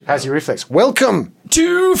How's your reflex? Welcome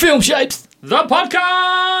to Film Shapes, the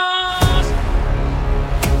podcast!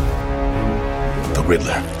 The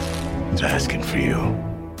Riddler is asking for you.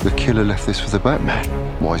 The killer left this for the Batman.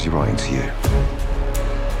 Why is he writing to you?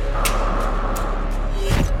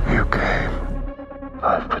 You came.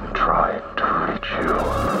 I've been trying to reach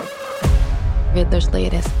you. Riddler's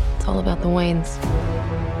latest. It's all about the Waynes.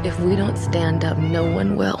 If we don't stand up, no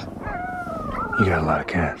one will. You got a lot of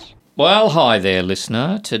cats. Well, hi there,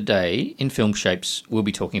 listener. Today, in Film Shapes, we'll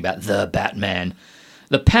be talking about The Batman.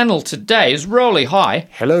 The panel today is Rolly, hi.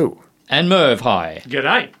 Hello. And Merv, hi.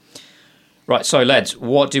 G'day. Right, so lads,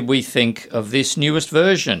 what did we think of this newest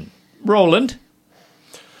version? Roland?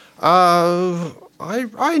 I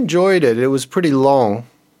enjoyed it. It was pretty long.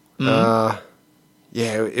 Yeah,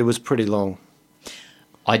 it was pretty long.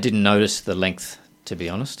 I didn't notice the length, to be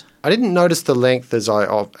honest. I didn't notice the length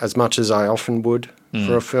as much as I often would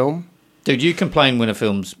for a film. Dude, you complain when a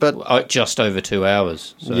film's just over 2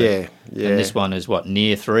 hours. So. Yeah. And this one is,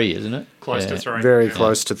 near 3, isn't it? Close to 3. Very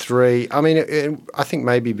close to 3. I mean, I think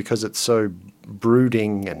maybe because it's so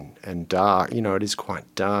brooding and dark, it is quite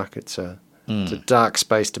dark. It's a dark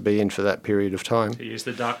space to be in for that period of time. To use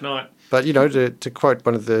the Dark Knight. But, to quote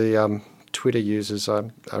one of the Twitter users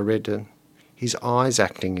I read, his eyes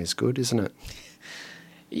acting is good, isn't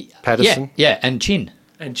it? Patterson? Yeah, and chin.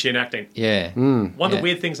 And chin acting. Yeah. One of the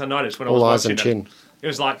weird things I noticed when I was All eyes watching and chin. it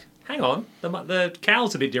was like, hang on, the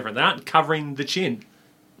cowl's a bit different. They aren't covering the chin.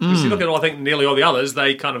 Because you look at, I think, nearly all the others,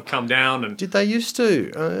 they kind of come down. And Did they used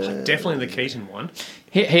to? definitely the Keaton one.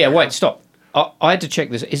 Here, wait, stop. I had to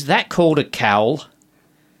check this. Is that called a cowl?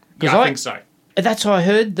 Yeah, I think so. That's how I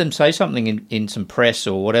heard them say something in some press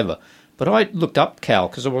or whatever. But I looked up cowl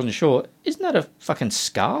because I wasn't sure. Isn't that a fucking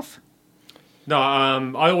scarf? No,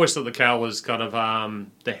 I always thought the cowl was kind of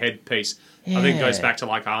the headpiece. Yeah. I think it goes back to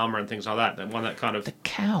like armour and things like that. The one that kind of... The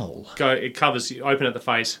cowl? It covers, you open at the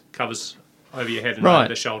face, covers over your head and Right. over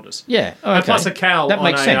the shoulders. Yeah, okay. And plus a cowl that on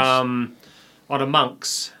makes sense. on a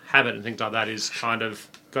monk's habit and things like that is kind of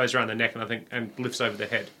goes around the neck and lifts over the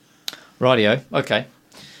head. Rightio, okay.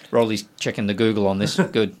 Rolly's checking the Google on this.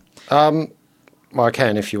 Good. Well, I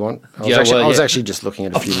can if you want. I was actually just looking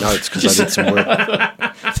at a few notes because I did some work.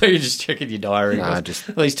 So you're just checking your diary. Nah,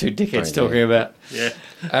 These two dickheads talking about. Yeah.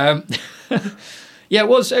 Yeah, it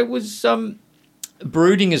was.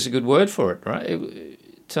 Brooding is a good word for it, right?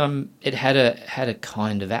 It had a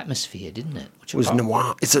kind of atmosphere, didn't it? It was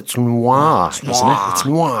noir. It's noir, isn't it? It's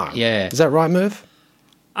noir. Yeah. Is that right, Merv?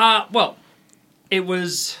 Well, it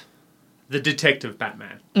was the Detective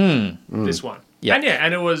Batman. This one. Yeah.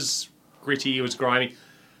 And it was gritty, it was grimy.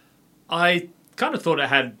 I kind of thought it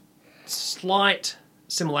had slight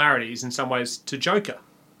similarities in some ways to Joker.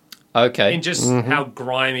 Okay. In just how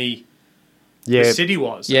grimy Yeah. the city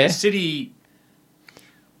was. Yeah. The city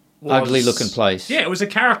was... Ugly looking place. Yeah, it was a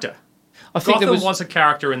character. I think Gotham was a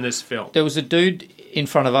character in this film. there was a dude in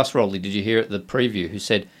front of us, Rolly, did you hear it at the preview, who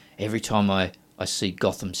said, every time I see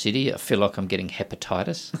Gotham City, I feel like I'm getting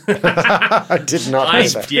hepatitis. I did not know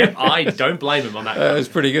that. Yeah, I don't blame him on that. It was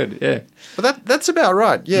pretty good, yeah. But that's about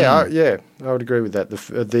right. Yeah, I would agree with that.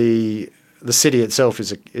 The city itself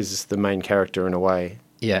is the main character in a way.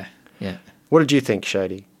 Yeah, yeah. What did you think,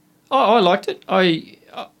 Shady? I liked it. I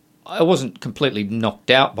wasn't completely knocked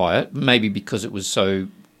out by it, maybe because it was so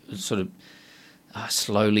sort of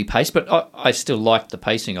slowly paced, but I still liked the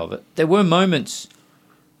pacing of it. There were moments,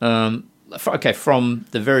 from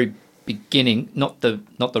the very beginning, not the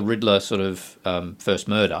Riddler sort of first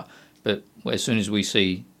murder, but as soon as we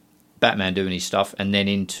see Batman doing his stuff, and then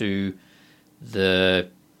into the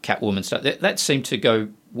Catwoman stuff, that seemed to go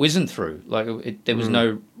whizzing through. Like there was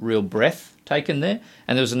no real breath taken there,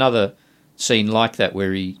 and there was another scene like that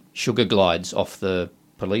where he sugar glides off the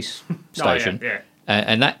police station,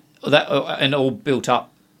 and that and all built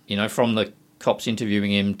up, from the cops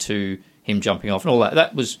interviewing him to him jumping off and all that.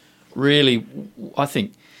 That was really, I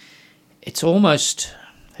think, it's almost,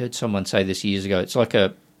 heard someone say this years ago, it's like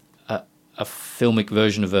a filmic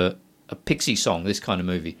version of a Pixie song, this kind of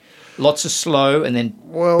movie. Lots of slow and then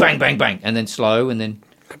bang, bang, bang, and then slow and then...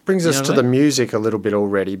 It brings us to the music a little bit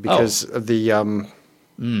already because of the...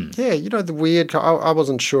 the weird... I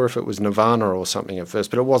wasn't sure if it was Nirvana or something at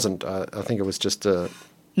first, but it wasn't. I think it was just a...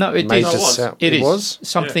 No, it was. Sound. It was?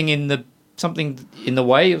 Something in the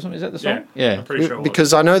way or something. Is that the song? Yeah. I'm pretty sure it was.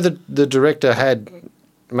 Because I know that the director had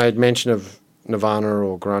made mention of Nirvana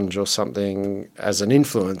or grunge or something as an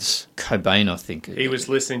influence. Cobain, I think. He was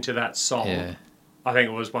listening to that song. Yeah. I think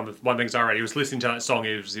it was one of the things I read. He was listening to that song.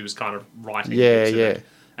 He was kind of writing. Yeah, bits of yeah. it.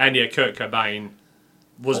 And Kurt Cobain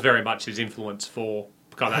was very much his influence for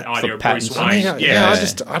kind of that idea of Bruce Pattinson. Wayne. I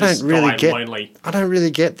mean, I don't really get. Lonely. I don't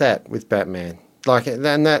really get that with Batman. Like, and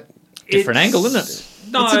that Different angle, isn't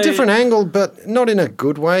it? No, it's a different angle, but not in a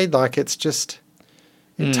good way. Like, it's just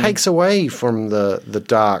it takes away from the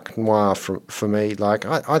dark noir for me. Like,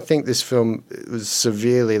 I think this film was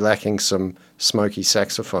severely lacking some smoky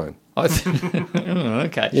saxophone.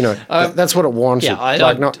 Okay. You know, that's what it wanted. yeah, I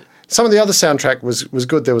like, don't- not some of the other soundtrack was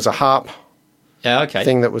good. There was a harp Yeah, okay.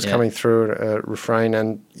 thing that was Yeah. coming through a refrain,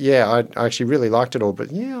 and I actually really liked it all.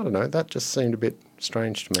 But yeah, I don't know, that just seemed a bit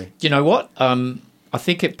strange to me. You know what? I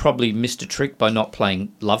think it probably missed a trick by not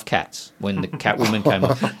playing Love Cats when the Catwoman came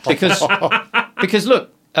on. Because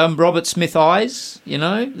look, Robert Smith eyes, you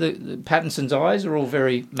know, the Pattinson's eyes are all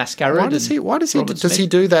very mascara. Why does he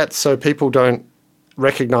do that so people don't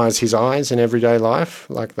recognize his eyes in everyday life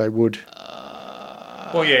like they would?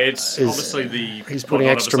 Well, yeah, it's obviously he's putting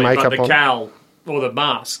not extra obviously, but makeup on. the cowl or the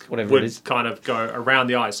mask Whatever would it is. kind of go around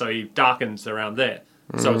the eyes, so he darkens around there.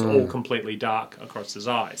 So it's all completely dark across his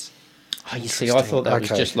eyes. Oh, you see, I thought that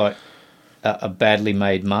was Okay. just like a badly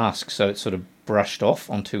made mask, so it sort of brushed off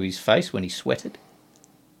onto his face when he sweated.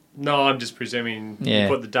 No, I'm just presuming Yeah. you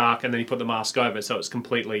put the dark and then you put the mask over, so it's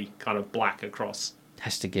completely kind of black across.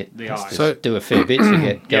 Has to get The has eyes. to So- do a fair bit to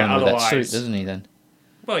get going Yeah, with that otherwise- suit, doesn't he? Then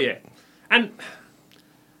Well, yeah. And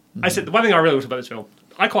I said the one thing I really liked about this film,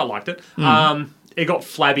 I quite liked it. It got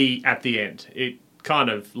flabby at the end. It kind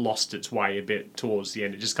of lost its way a bit towards the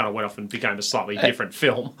end. It just kind of went off and became a slightly different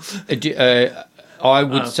film. I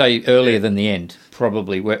would say earlier than the end,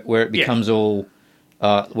 probably where it becomes all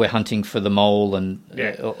we're hunting for the mole and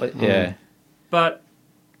yeah. But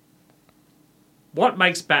what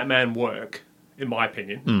makes Batman work, in my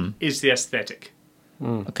opinion, is the aesthetic.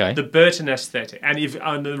 Okay. The Burton aesthetic. And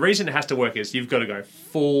the reason it has to work is you've got to go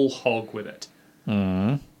full hog with it.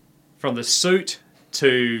 From the suit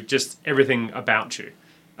to just everything about you,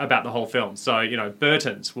 about the whole film. So, you know,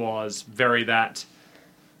 Burton's was very that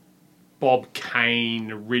Bob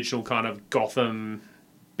Kane, original kind of Gotham,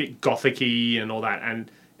 bit gothic-y and all that. And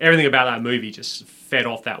everything about that movie just fed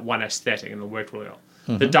off that one aesthetic and it worked really well.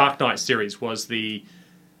 The Dark Knight series was the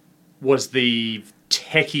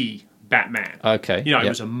techie Batman. Okay, You know, it yep.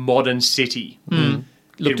 was a modern city. Looked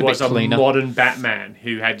It a was bit a cleaner. modern Batman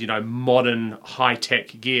who had, you know, modern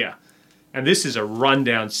high-tech gear. And this is a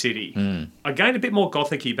rundown city. Again, a bit more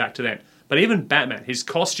gothic-y back to then. But even Batman, his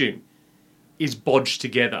costume is bodged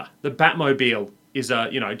together. The Batmobile is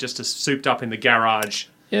just a souped up in the garage.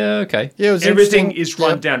 Yeah. Okay. Yeah, it was Everything interesting. is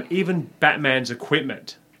run Yeah. down. Even Batman's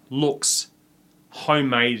equipment looks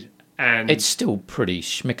homemade and It's still pretty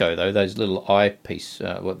schmicko though. Those little eyepiece,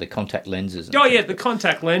 the contact lenses. and oh things. yeah, the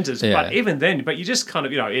contact lenses. Yeah. But even then, you just kind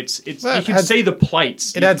of it's Well, you can it see the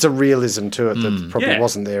plates. It adds a realism to it that probably Yeah.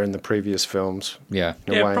 wasn't there in the previous films. Yeah.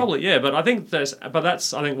 In a Yeah, way. probably. Yeah, but I think that's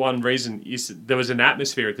I think one reason is there was an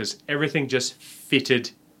atmosphere because everything just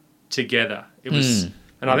fitted together. It was,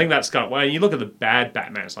 and I think that's kind of when you look at the bad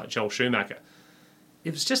Batmans like Joel Schumacher,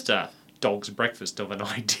 it was just a dog's breakfast of an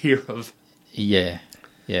idea of. Yeah.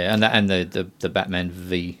 Yeah. And the Batman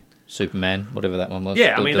v Superman, whatever that one was.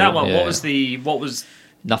 Yeah, I mean that one. Yeah. What was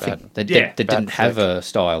Nothing. They Yeah. didn't have a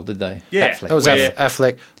style, did they? Yeah. Batfleck. That was Where-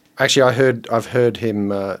 Affleck. Actually, I've heard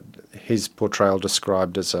him his portrayal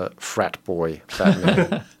described as a frat boy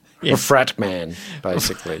Batman, a frat man,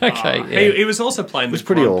 basically. Okay. Yeah. He was also playing was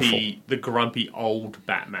pretty the grumpy old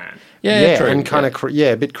Batman. Yeah. True. and kind of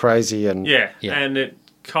a bit crazy and Yeah, Yeah. and it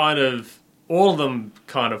kind of all of them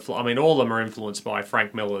all of them are influenced by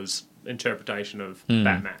Frank Miller's interpretation of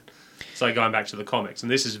Batman. So going back to the comics,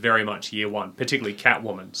 and this is very much year one, particularly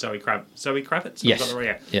Catwoman, Zoe Kravitz. Yes. I've got it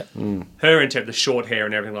right, yeah. Yeah. Her the short hair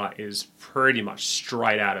and everything like is pretty much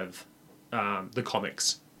straight out of the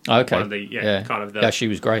comics. Okay. One of the- kind of the- Yeah, she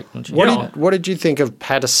was great, wasn't she? What did you think of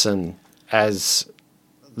Patterson as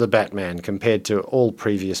the Batman compared to all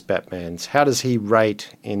previous Batmans? How does he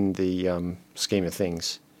rate in the scheme of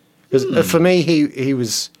things? Because for me, he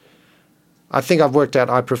was. I think I've worked out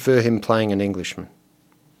I prefer him playing an Englishman.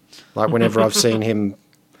 Like whenever I've seen him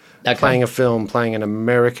Okay. playing a film, playing an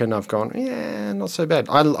American, I've gone, yeah, not so bad.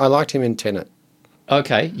 I liked him in Tenet.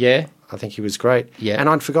 Okay. Yeah. I think he was great. Yeah. And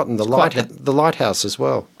I'd forgotten the quite the lighthouse as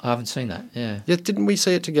well. I haven't seen that. Yeah. Yeah, didn't we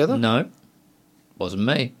see it together? No. Wasn't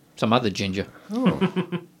me. Some other ginger.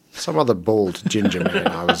 Some other bald ginger man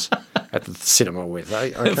I was at the cinema with.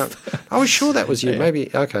 I was sure that was you. Maybe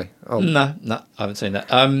okay. Oh, No, I haven't seen that.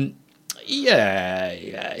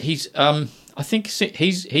 Yeah, he's. I think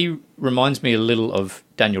he reminds me a little of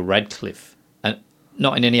Daniel Radcliffe, and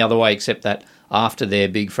not in any other way except that after their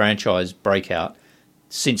big franchise breakout,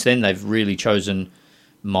 since then they've really chosen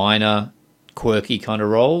minor, quirky kind of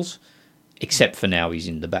roles. except for now he's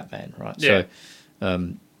in the Batman, right? Yeah.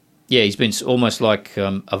 So, he's been almost like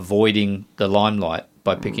avoiding the limelight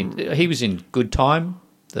by picking. He was in Good Time,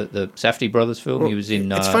 the Safdie brothers film. He was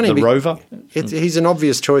in it's funny The Rover. He's an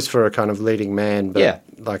obvious choice for a kind of leading man, but Yeah.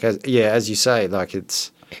 like as you say, like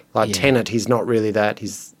it's like Tenet. He's not really that.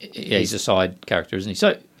 He's He's a side character, isn't he?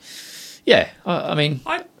 So, yeah, I mean,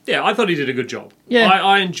 I thought he did a good job. Yeah.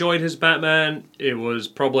 I enjoyed his Batman. It was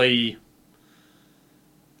probably,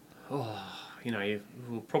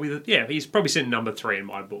 he's probably sitting number 3 in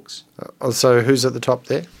my books. So who's at the top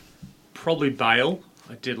there? Probably Bale.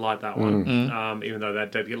 I did like that one, Mm. even though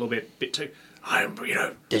that did get a little bit too.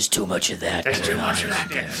 there's too much of that. There's too much of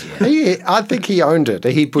that. Yeah. I think he owned it.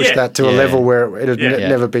 He pushed Yeah. that to a Yeah. level where it had Yeah.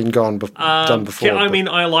 never been done before. I but- mean,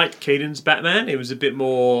 I liked Keaton's Batman. It was a bit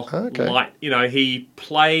more Okay. light. He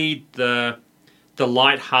played the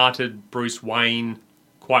light-hearted Bruce Wayne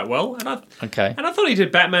quite well, and I thought he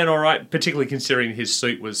did Batman all right, particularly considering his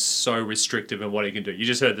suit was so restrictive in what he can do. You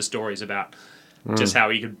just heard the stories about just how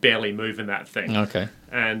he could barely move in that thing. Okay.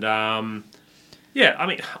 And I'm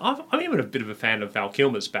even a bit of a fan of Val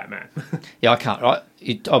Kilmer's Batman. Yeah, I can't.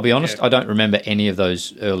 I'll be honest. Yeah. I don't remember any of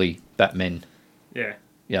those early Batmen. Yeah.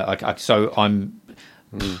 Yeah. So I'm,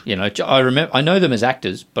 I know them as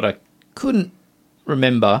actors, but I couldn't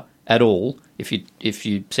remember at all. If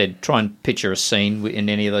you said try and picture a scene in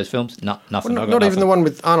any of those films, nothing. Well, I got not nothing. even the one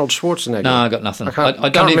with Arnold Schwarzenegger. No, I got nothing. I can't, I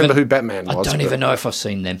don't remember even, who Batman was. I don't but even know if I've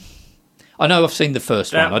seen them. I know I've seen the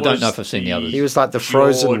first one. I don't know if I've seen the others. He was like the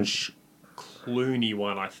Frozen. George Clooney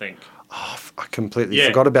one, I think. I completely Yeah.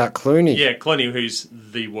 forgot about Clooney. Yeah, Clooney, who's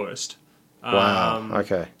the worst. Wow.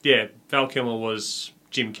 Okay. Yeah, Val Kilmer was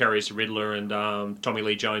Jim Carrey's Riddler and Tommy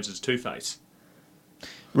Lee Jones's Two-Face.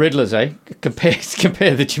 Riddlers, eh?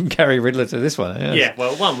 Compare the Jim Carrey Riddler to this one. Eh? Yeah,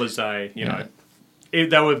 well, one was they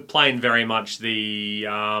were playing very much the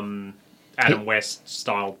Adam West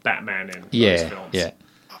style Batman in those films. Yeah.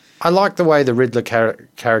 I like the way the Riddler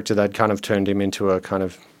character, they'd kind of turned him into a kind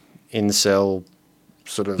of incel,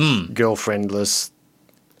 sort of girlfriendless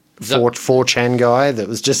 4chan guy that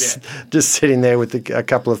was just sitting there with a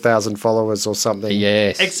couple of thousand followers or something.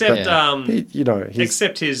 Yes. Except,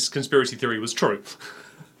 Except his conspiracy theory was true.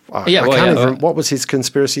 what was his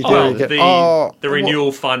conspiracy theory? The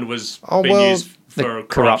renewal fund was being used for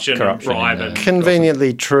corruption and bribe. And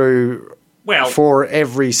conveniently true well, for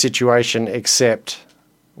every situation except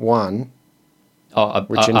one,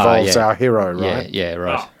 which involves our hero, right? Yeah,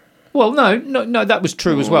 right. Oh. Well, no, that was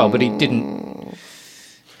true as well, but he didn't.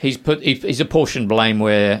 He's apportioned blame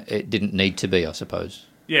where it didn't need to be, I suppose.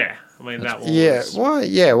 Yeah, I mean that was.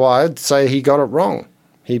 Yeah, well, I'd say he got it wrong.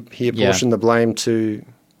 He apportioned the blame to.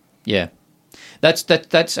 Yeah, that's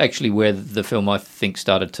actually where the film I think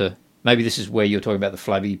started to. Maybe this is where you're talking about the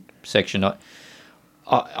flabby section.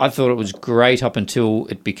 I thought it was great up until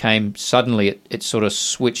it became suddenly it sort of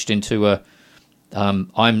switched into a.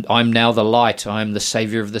 I'm now the light. I'm the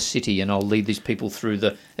savior of the city, and I'll lead these people through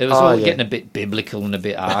the. It was all getting a bit biblical and a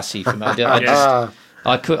bit arsey for me.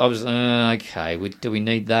 I was okay. Do we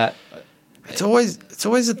need that? It's always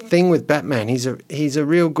a thing with Batman. He's a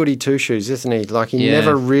real goody two shoes, isn't he? Like he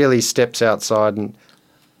never really steps outside, and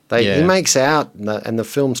he makes out, and the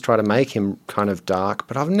films try to make him kind of dark.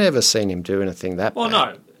 But I've never seen him do anything that. Well,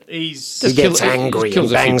 bad. no. He gets angry and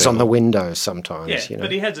bangs on the window sometimes. Yeah,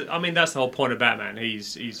 but he has. I mean, that's the whole point of Batman.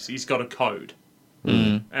 He's got a code.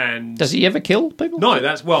 And does he ever kill people? No,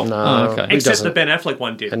 that's No, okay. Except the Ben Affleck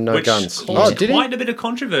one did, and no which guns. caused Did he? quite a bit of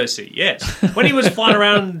controversy. Yes, when he was flying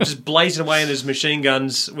around just blazing away in his machine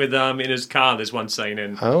guns with in his car. There's one scene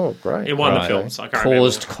in great in one of the films. I can't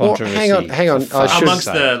caused remember. controversy. Well, hang on. I should Amongst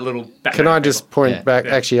say. the little. Batman Can I just people. point back?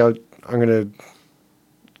 Yeah. Actually, I'm going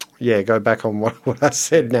to go back on what I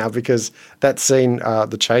said now, because that scene,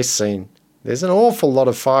 the chase scene, there's an awful lot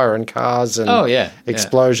of fire and cars and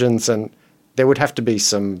explosions, and there would have to be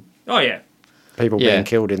some people being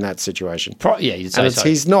killed in that situation. You'd say And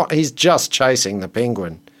so. he's just chasing the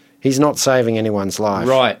Penguin. He's not saving anyone's life.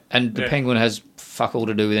 Right, and the Penguin has fuck all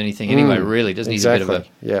to do with anything anyway, really, doesn't he? Exactly.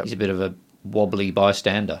 He's a bit of a wobbly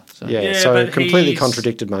bystander. So. So but completely he's-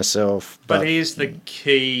 contradicted myself. But he's the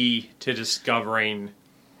key to discovering.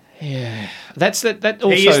 Yeah, that also.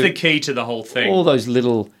 He is the key to the whole thing. All those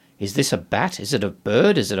little. Is this a bat? Is it a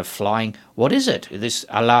bird? Is it a flying? What is it?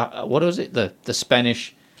 What was it? The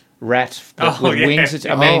Spanish rat with wings.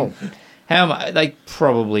 I mean, they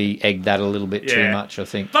probably egged that a little bit too much, I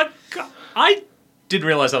think. But I didn't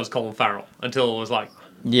realise that was Colin Farrell until it was like.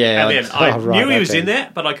 Yeah, And then I knew he was in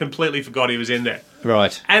there, but I completely forgot he was in there.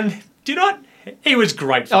 right. And do you know what? He was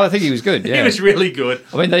great. Oh, I think he was good. Yeah. He was really good.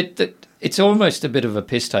 I mean, it's almost a bit of a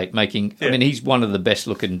piss take making. I Yeah. mean, he's one of the best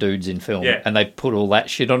looking dudes in film, Yeah. and they put all that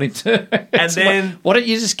shit on him too. It's then- like, why don't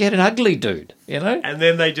you just get an ugly dude? You know? And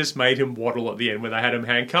then they just made him waddle at the end when they had him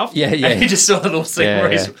handcuffed. Yeah, yeah. And you just saw a little scene Yeah,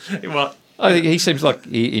 where he's, well, I think he seems like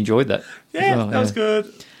he enjoyed that. yeah, as well, that was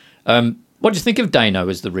good. What do you think of Dano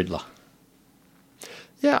as the Riddler?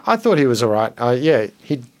 Yeah, I thought he was all right. Yeah,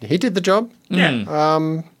 he did the job.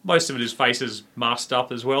 Yeah. Most of it, his face is masked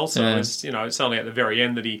up as well, so Yeah. it's only at the very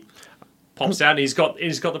end that he pops out and he's got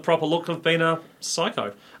the proper look of being a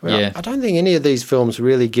psycho. Well, Yeah. I don't think any of these films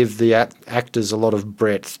really give the actors a lot of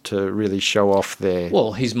breadth to really show off their.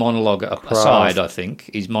 Well, his monologue aside, I think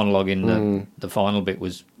his monologue in the final bit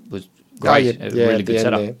was great. yeah, A yeah, really at the good end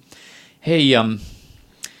setup. there.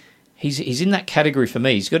 He's in that category for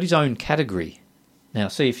me. He's got his own category. Now,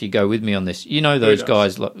 see if you go with me on this. You know those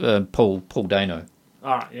does? guys like Paul Dano,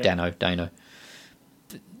 All right, yeah. Dano.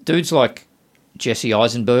 Dudes like Jesse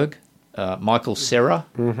Eisenberg, Michael Cera.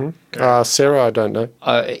 Sarah, I don't know.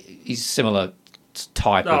 He's similar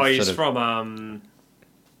type Oh, of he's sort of. from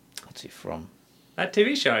What's he from? that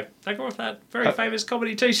TV show. They got off that very famous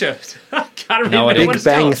comedy T-shirt. I can't remember No what idea. Big it's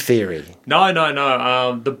Bang called. Theory, No.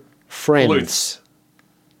 The Friends.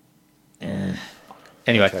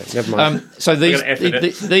 Anyway, Okay, never mind. so gonna F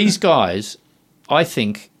it. these guys, I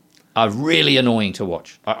think, are really annoying to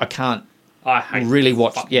watch. I can't I hate really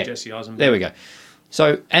watch. fucking Yeah, Jesse Eisenberg. there we go.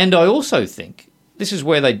 So, and I also think this is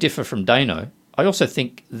where they differ from Dano. I also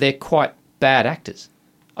think they're quite bad actors.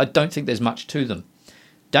 I don't think there's much to them.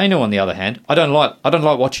 Dano, on the other hand, I don't like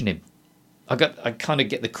watching him. I kind of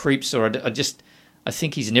get the creeps, or I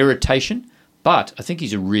think he's an irritation. But I think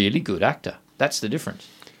he's a really good actor. That's the difference.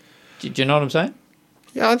 Do you know what I'm saying?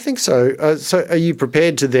 Yeah, I think so. So, are you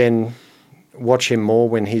prepared to then watch him more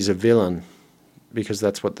when he's a villain? Because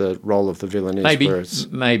that's what the role of the villain is. Maybe, whereas-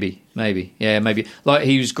 maybe. Yeah, maybe. Like,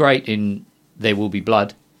 he was great in There Will Be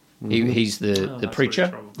Blood. He's the Oh, that's preacher. what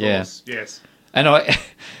it's from, of Yeah. course. Yes. And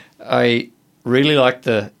I really like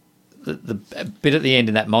the bit at the end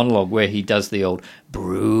in that monologue where he does the old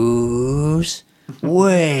Bruce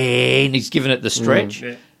Wayne. He's given it the stretch.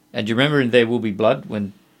 Yeah. And do you remember in There Will Be Blood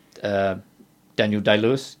when Daniel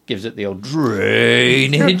Day-Lewis gives it the old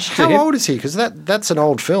drainage to How him? old is he? Because that's an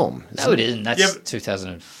old film. No, it isn't. That's Yeah, but-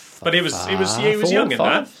 2005. But he was young in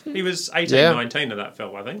that. He was 18, Yeah. 19 in that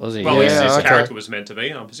film, I think. Was he? Well, Yeah, his okay. character was meant to be.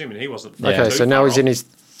 I'm presuming he wasn't. Yeah. Okay, too so now far he's in off. his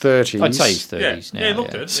 30s. I'd say he's Yeah, 30s now. yeah, he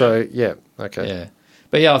looked it. So, yeah, okay. Yeah.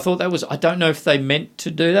 But yeah, I thought that was. I don't know if they meant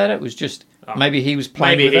to do that. It was just maybe he was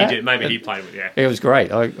playing Maybe with he that. did. Maybe he played with. Yeah. It was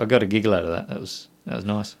great. I got a giggle out of that. That was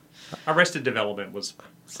nice. Arrested Development was.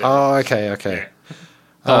 Oh, okay. Yeah.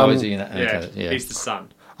 Oh, is he in that? Yeah. Okay, yeah. He's the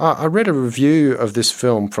son. I read a review of this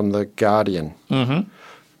film from The Guardian. Mm-hmm.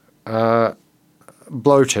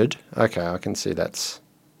 Bloated. Okay, I can see that's...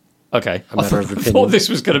 Okay. A matter of I opinion. thought this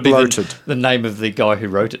was going to be Bloated. the name of the guy who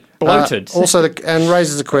wrote it. Bloated. Also, and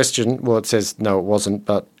raises a question. Well, it says no, it wasn't.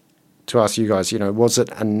 But to ask you guys, was it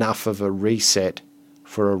enough of a reset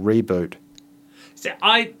for a reboot? So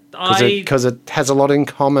Because it has a lot in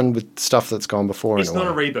common with stuff that's gone before. it's in a not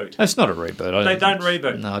a way. reboot. That's not a reboot. They don't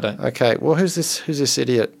reboot. No, I don't. Okay. Well, who's this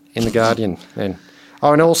idiot in The Guardian then?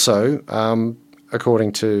 Oh, and also,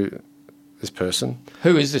 according to this person,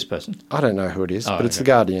 Who is this person? I don't know who it is, Oh, but it's okay. The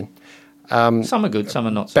Guardian. Some are good, some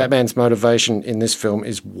are not. So. Batman's motivation in this film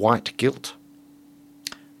is white guilt.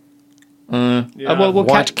 Yeah.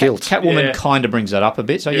 White guilt. Catwoman Yeah. kind of brings that up a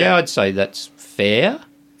bit. So yeah, I'd say that's fair.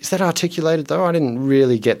 Is that articulated though? I didn't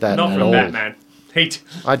really get that Not at from all. Batman.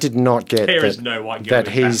 I did not get There that, is no white guilt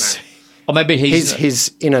that in he's Batman. Or maybe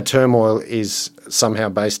his inner turmoil is somehow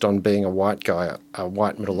based on being a white guy, a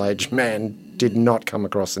white middle-aged man. Did not come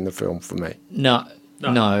across in the film for me. no.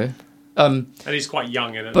 And he's quite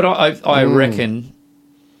young in it. But I reckon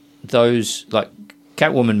those, like,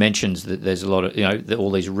 Catwoman mentions that there's a lot of, that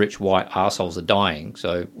all these rich white arseholes are dying.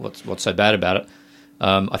 So what's so bad about it?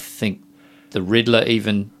 I think the Riddler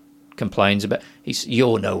even complains about,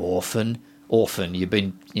 you're no orphan. You've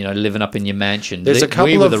been, living up in your mansion. There's a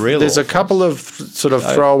We were couple the of real there's a orphans. couple of sort of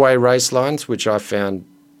throwaway race lines which I found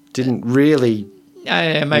didn't really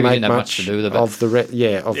Yeah, maybe make didn't have much to do with it. But of the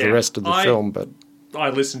rest of the film, but. I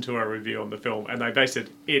listened to a review on the film, and they based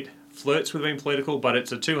it flirts with being political, but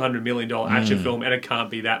it's a $200 million action film, and it can't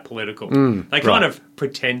be that political. They kind of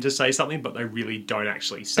pretend to say something, but they really don't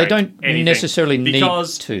actually say they don't anything. necessarily need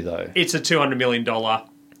because to, though. it's a $200 million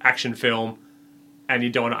action film, and you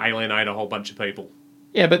don't want to alienate a whole bunch of people.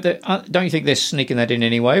 Yeah, but don't you think they're sneaking that in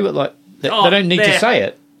anyway? But like, they Oh, don't need to they're- say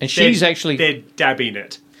it, and she's They're actually. dabbing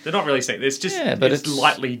it. They're not really saying it's just but it's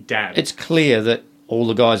lightly dabbed. It's clear that all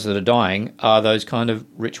the guys that are dying are those kind of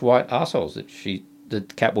rich white assholes that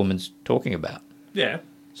that Catwoman's talking about. Yeah.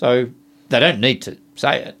 So they don't need to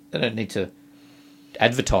say it. They don't need to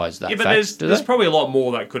advertise that. Yeah, but fact, there's probably a lot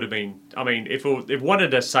more that could have been. I mean, if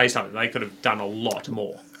wanted to say something, they could have done a lot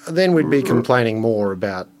more. Then we'd be complaining more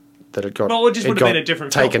about that it got. Well, it just would have got been a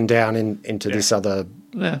different taken film. down into this other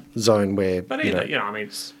zone where. But either, I mean,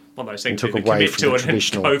 it's one of those things took to away commit from to the it and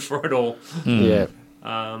traditional- go for it all. Yeah.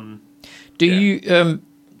 Do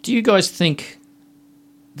you guys think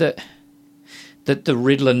that the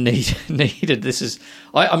Riddler needed this is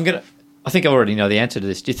I think I already know the answer to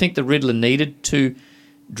this. Do you think the Riddler needed to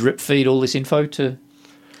drip feed all this info to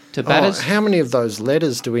Batters? How many of those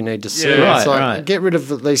letters do we need to see? Yeah. It's like, Right. get rid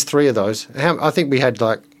of at least 3 of those. I think we had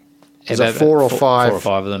like was it About 4 or 5? 4 or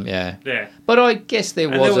 5 of them, yeah. Yeah. But I guess there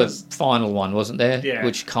And was, there was- a final one, wasn't there? Yeah.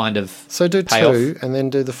 Which kind of So do pay 2 off. and then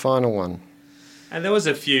do the final one. And there was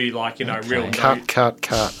a few, like, real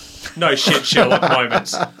Cut. no shit Sherlock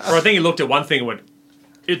moments. Or I think he looked at one thing and went,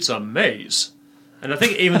 "It's a maze." And I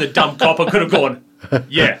think even the dumb copper could have gone,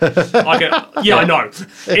 "Yeah, I know.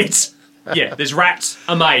 It's there's rats,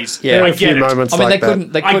 a maze. Yeah. There were I a few get it. moments I mean, like they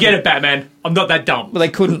couldn't. that. I get it, Batman. I'm not that dumb." But they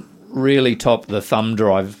couldn't really top the thumb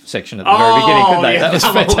drive section at the very beginning, could they? yeah, That was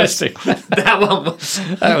that one was- fantastic. That one was.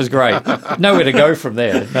 That was great. Nowhere to go from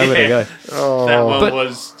there. Nowhere to go. That one But-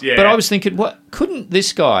 was. Yeah. But I was thinking, what couldn't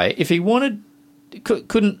this guy, if he wanted,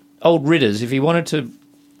 couldn't old Ridders, if he wanted to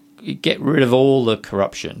get rid of all the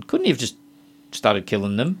corruption, couldn't he have just started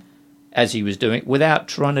killing them as he was doing, without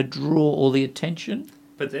trying to draw all the attention?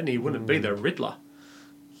 But then he wouldn't be the Riddler.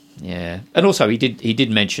 Yeah, and also he did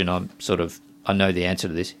mention, I know the answer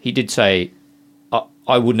to this. He did say,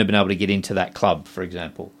 I wouldn't have been able to get into that club, for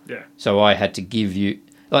example. Yeah. So I had to give you.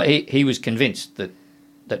 Like he was convinced that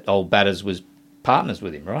old Batters was partners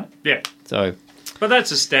with him, right? Yeah. So But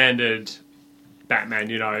that's a standard Batman,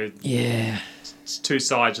 yeah, it's 2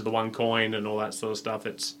 sides of the one coin and all that sort of stuff.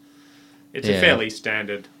 It's Yeah. a fairly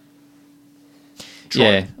standard trope.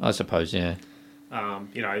 yeah, I suppose, yeah.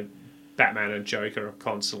 Batman and Joker are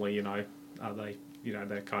constantly,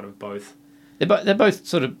 they're kind of both. They're both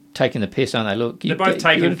sort of taking the piss, aren't they? Look, They're both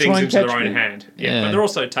taking things into their own hand. Yeah. But they're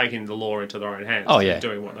also taking the law into their own hands. Oh, yeah.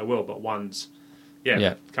 Doing what they will, but one's,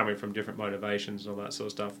 coming from different motivations and all that sort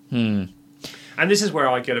of stuff. And this is where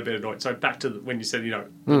I get a bit annoyed. So back to when you said,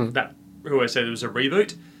 that who I said it was a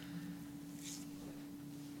reboot.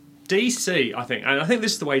 DC, I think, and I think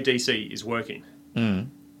this is the way DC is working. And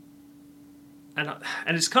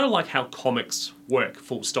it's kind of like how comics work,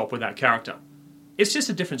 full stop, with that character. It's just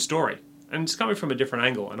a different story, and it's coming from a different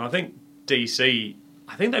angle. And I think DC,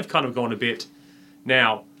 they've kind of gone a bit,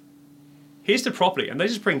 now, here's the property, and they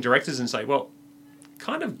just bring directors and say, well,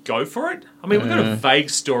 kind of go for it. I mean, we've got a vague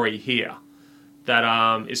story here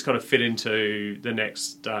that is kind of fit into the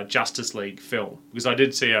next Justice League film, because I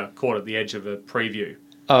did see a caught at the edge of a preview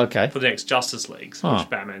Oh, okay. for the next Justice League, Huh. which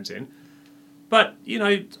Batman's in. But,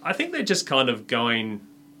 I think they're just kind of going,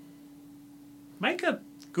 make a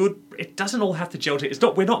good... It doesn't all have to gel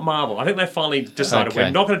to... We're not Marvel. I think they finally decided Okay.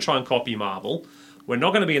 we're not going to try and copy Marvel. We're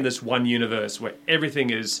not going to be in this one universe where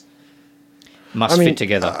everything is... Must fit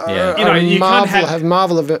together. Yeah. You can't have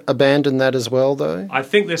Marvel abandoned that as well, though? I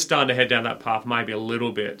think they're starting to head down that path maybe a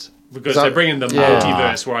little bit, because So- they're bringing the yeah.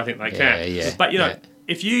 multiverse where I think they can. yeah, But, yeah.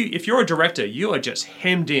 if you're a director, you are just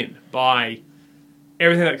hemmed in by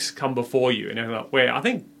everything that's come before you and everything like, where I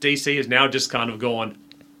think DC has now just kind of gone,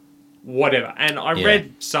 whatever. And I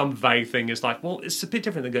read some vague thing. It's like, well, it's a bit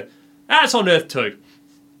different than go, it's on Earth 2.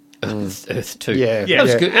 Earth 2. Yeah. Yeah. That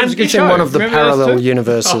was good. That was a good It's in show. one of the Remember Earth parallel 2?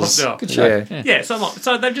 universes. Oh, no. Good show. Yeah. Yeah,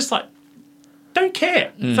 so they're just like, don't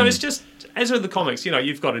care. So it's just, as with the comics,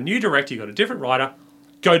 you've got a new director, you've got a different writer,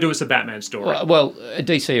 go do us a Batman story. Well,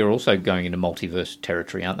 DC are also going into multiverse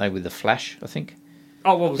territory, aren't they, with the Flash, I think?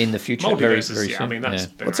 in the future, very, multiverses, very yeah, I soon, mean, that's... yeah.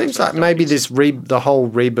 been Well, it seems around like for maybe donkeys. the whole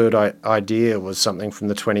reboot idea was something from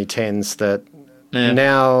the 2010s that Yeah.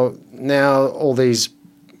 now all these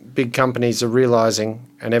big companies are realizing,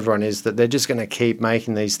 and everyone is, that they're just going to keep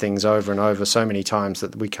making these things over and over so many times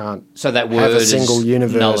that we can't So that have word a single is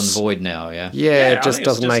universe. null and void now, yeah? Yeah, Yeah, I it think just it's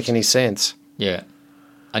doesn't make just- any sense. Yeah.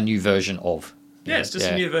 A new version of. Yeah, it's just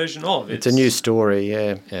Yeah. a new version of. It's a new story,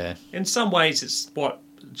 yeah. Yeah. In some ways, it's what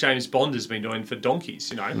James Bond has been doing for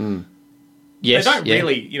donkeys, Yes. They don't yeah.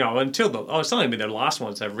 really, until it's only been the last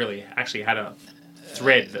ones that really actually had a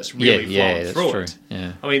thread that's really yeah, flowing that's through true. it.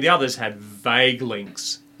 Yeah. I mean, the others had vague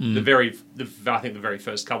links. I think the very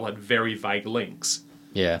first couple had very vague links.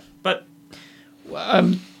 Yeah. But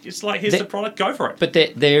it's like, here's the product, go for it. But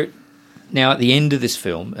they're now at the end of this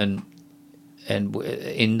film, and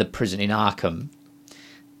in the prison in Arkham,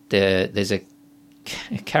 there's a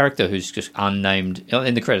character who's just unnamed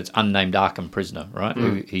in the credits, unnamed Arkham prisoner, right?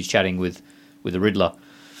 Who he's chatting with the Riddler.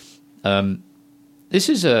 This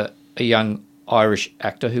is a young Irish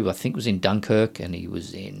actor who I think was in Dunkirk, and he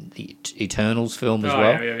was in the Eternals film as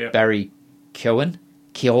well. Yeah. Barry Keoghan.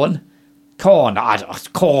 Corn. I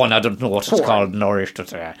don't know what it's called in Irish.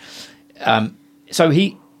 So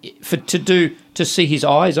to see his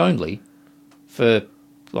eyes only for,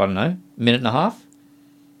 I don't know, a minute and a half.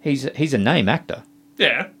 He's a name actor.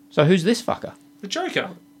 Yeah. So who's this fucker? The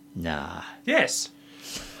Joker. Nah. Yes.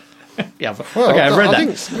 Yeah. Well, okay, I've read I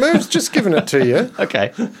that. think Move's just given it to you.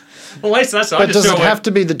 Okay. Well, at least that's. But does it have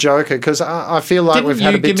to be the Joker? Because I feel like Didn't we've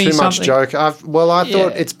had you a bit give me too much something? Joker. I thought Yeah.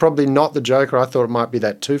 it's probably not the Joker. I thought it might be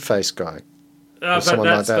that Two-Face guy. someone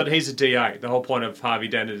like that. But he's a DA. The whole point of Harvey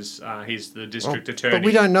Dent is he's the district attorney. But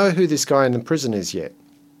we don't know who this guy in the prison is yet.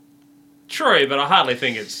 True, but I hardly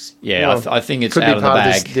think it's. Yeah, Well, I think it's Could out be of the part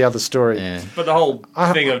bag. of the other story. Yeah. But the whole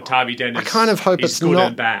I- thing of Harvey Dent is. I kind of hope is it's good not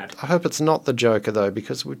and bad. I hope it's not the Joker though,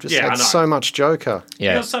 because we've just Yeah, I had know. so much Joker.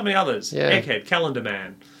 Yeah. There's so many others. Yeah. Egghead, Calendar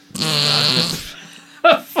Man.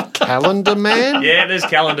 Calendar Man. Yeah, there's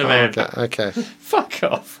Calendar Man. Okay. Fuck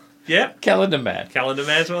off. Yep. Calendar Man. Calendar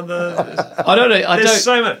Man's one of the. I don't know. I There's don't.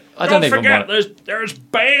 so many. I don't even forget, want- there's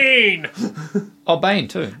Bane. Oh, Bane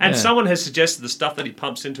too. And yeah. someone has suggested the stuff that he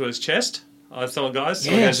pumps into his chest. Someone has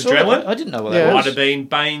Yeah, adrenaline. I didn't know what Yeah. that Might was. have been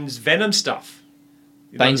Bane's venom stuff.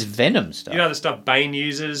 You know, Bane's venom stuff. You know the stuff Bane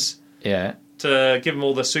uses Yeah. to give him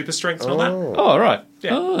all the super strength and all that? Oh, right.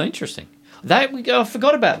 Yeah. Oh, interesting. I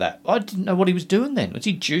forgot about that. I didn't know what he was doing then. Was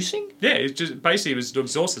he juicing? Yeah, it's just basically he was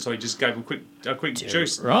exhausted, so he just gave him a quick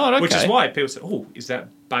juice. right, Which is okay. why people say, "Oh, is that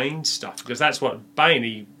Bane stuff?" Because that's what Bane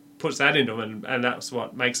he puts that into him, and that's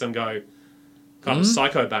what makes them go kind of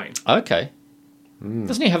psycho Bane. Okay. Hmm.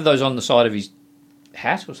 Doesn't he have those on the side of his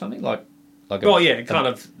hat or something? Like Well, yeah, kind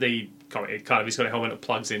of he's got a helmet that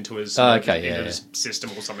plugs into his Okay, into yeah, his system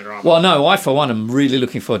or something or other. Well, no, I for one am really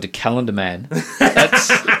looking forward to Calendar Man.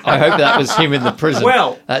 I hope that was him in the prison.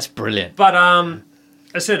 Well- that's brilliant. But I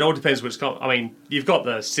said it all depends which. I mean, you've got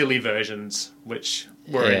the silly versions which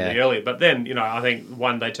were Yeah. in the earlier, but then I think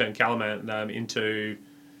they turned Calaman into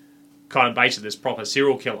kind of basically this proper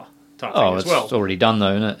serial killer type Oh, thing as it's well. already done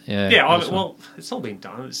though, isn't it? Yeah. Yeah, this one. well, it's all been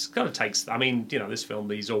done. It's got to take. I mean, this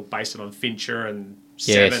film is all based on Fincher and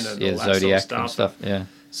yes, Seven and yeah, all that Zodiac sort of and stuff. stuff. Yeah.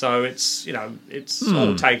 So it's it's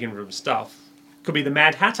all taken from stuff. Could be the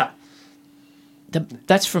Mad Hatter.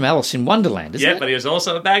 That's from Alice in Wonderland, isn't Yeah, it? but he was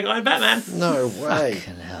also a bad guy in Batman. No way.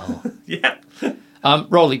 Fucking hell. Yeah.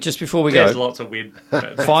 Rolly, just before we There's go, lots of weird.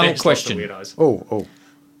 Final question. Lots of weirdos. Oh.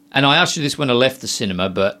 and I asked you this when I left the cinema,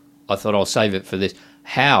 but I thought I'll save it for this.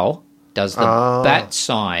 How does the bat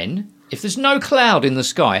sign, if there's no cloud in the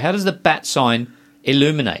sky, how does the bat sign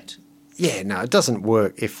illuminate? Yeah, no, it doesn't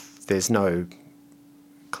work if there's no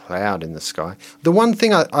cloud in the sky. The one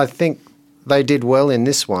thing I think they did well in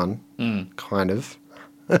this one, kind of,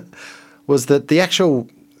 was that the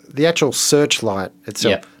actual searchlight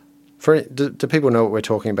itself. Yep. Do people know what we're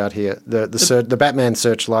talking about here? The Batman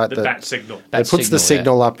searchlight The that bat signal. Bat it puts the signal, yeah.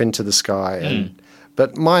 signal up into the sky.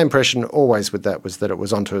 But my impression always with that was that it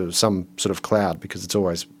was onto some sort of cloud, because it's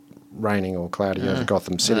always raining or cloudy over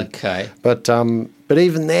Gotham City. Okay. But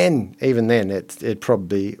even then, it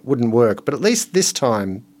probably wouldn't work. But at least this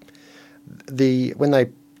time, when they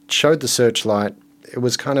showed the searchlight, it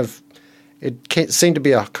was seemed to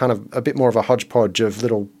be a bit more of a hodgepodge of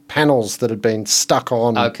little panels that had been stuck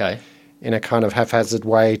on. Okay. In a kind of haphazard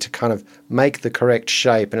way to kind of make the correct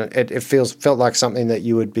shape, and it felt like something that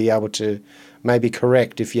you would be able to maybe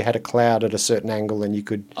correct if you had a cloud at a certain angle, and you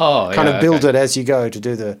could kind of build it as you go to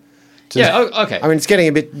do the. Okay. I mean, it's getting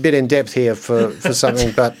a bit in depth here for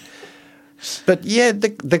something, but yeah,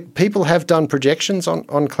 the people have done projections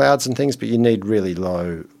on clouds and things, but you need really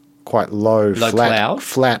quite low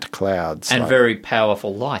flat clouds And very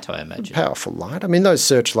powerful light, I imagine. powerful light. I mean, those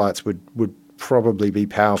searchlights would probably be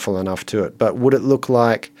powerful enough to it, but would it look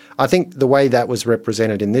like? I think the way that was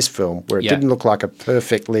represented in this film, where it didn't look like a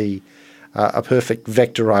perfect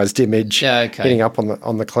vectorized image hitting up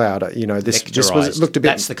on the cloud. This looked a bit.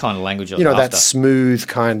 That's the kind of language I'm that after. smooth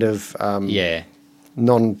kind of Yeah.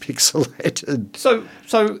 non-pixelated.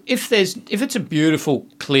 So if it's a beautiful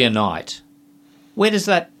clear night, where does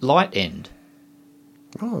that light end?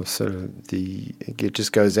 Oh, so it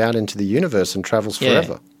just goes out into the universe and travels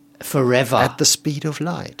forever Forever. at the speed of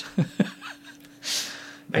light.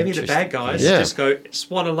 Maybe the bad guys Yeah. just go, it's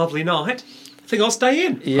what a lovely night. I think I'll stay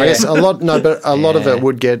in. I guess a lot of it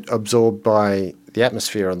would get absorbed by the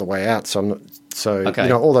atmosphere on the way out. So So Okay.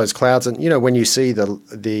 all those clouds, and when you see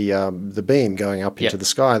the beam going up into Yep. the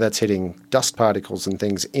sky, that's hitting dust particles and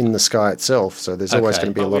things in the sky itself. So there's always Okay.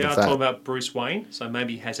 going to be a But lot we of are that. talking about Bruce Wayne, so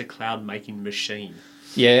maybe he has a cloud making machine.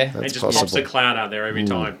 Yeah, And That's just pops possible. a cloud out there every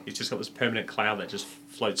time. He's just got this permanent cloud that just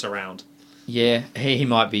floats around. yeah. He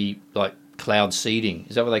might be like cloud seeding.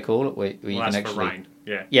 Is that what they call it? Where you Well, can that's actually for rain.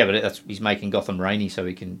 Yeah. Yeah, but he's making Gotham rainy, so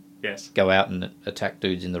he can Yes. go out and attack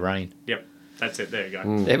dudes in the rain. Yep. That's it. There you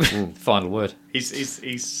go. Final word. He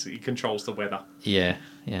controls the weather. Yeah,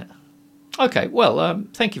 yeah. Okay, well,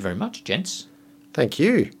 thank you very much, gents. Thank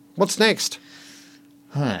you. What's next?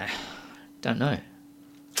 Don't know.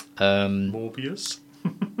 Morbius.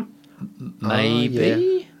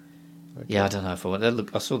 Maybe. Yeah, I don't know if I want that.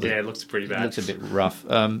 Look, I saw the. Yeah, it looks pretty It bad. looks a bit rough.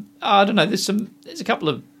 I don't know. There's a couple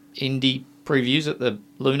of indie previews at the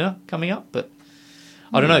Luna coming up, but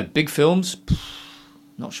I don't know. Big films,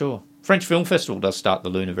 not sure. French Film Festival does start the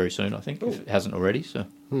Luna very soon, I think, if it hasn't already. So,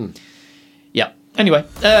 yeah. Anyway,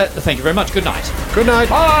 thank you very much. Good night. Good night.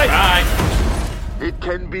 Bye. Bye. It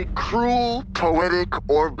can be cruel, poetic,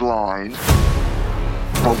 or blind.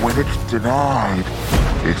 But when it's denied,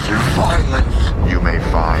 it's through violence you may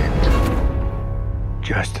find.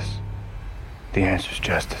 Justice. The answer's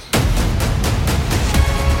justice.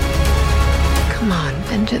 Come on,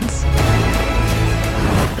 vengeance.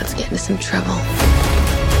 Let's get into some trouble.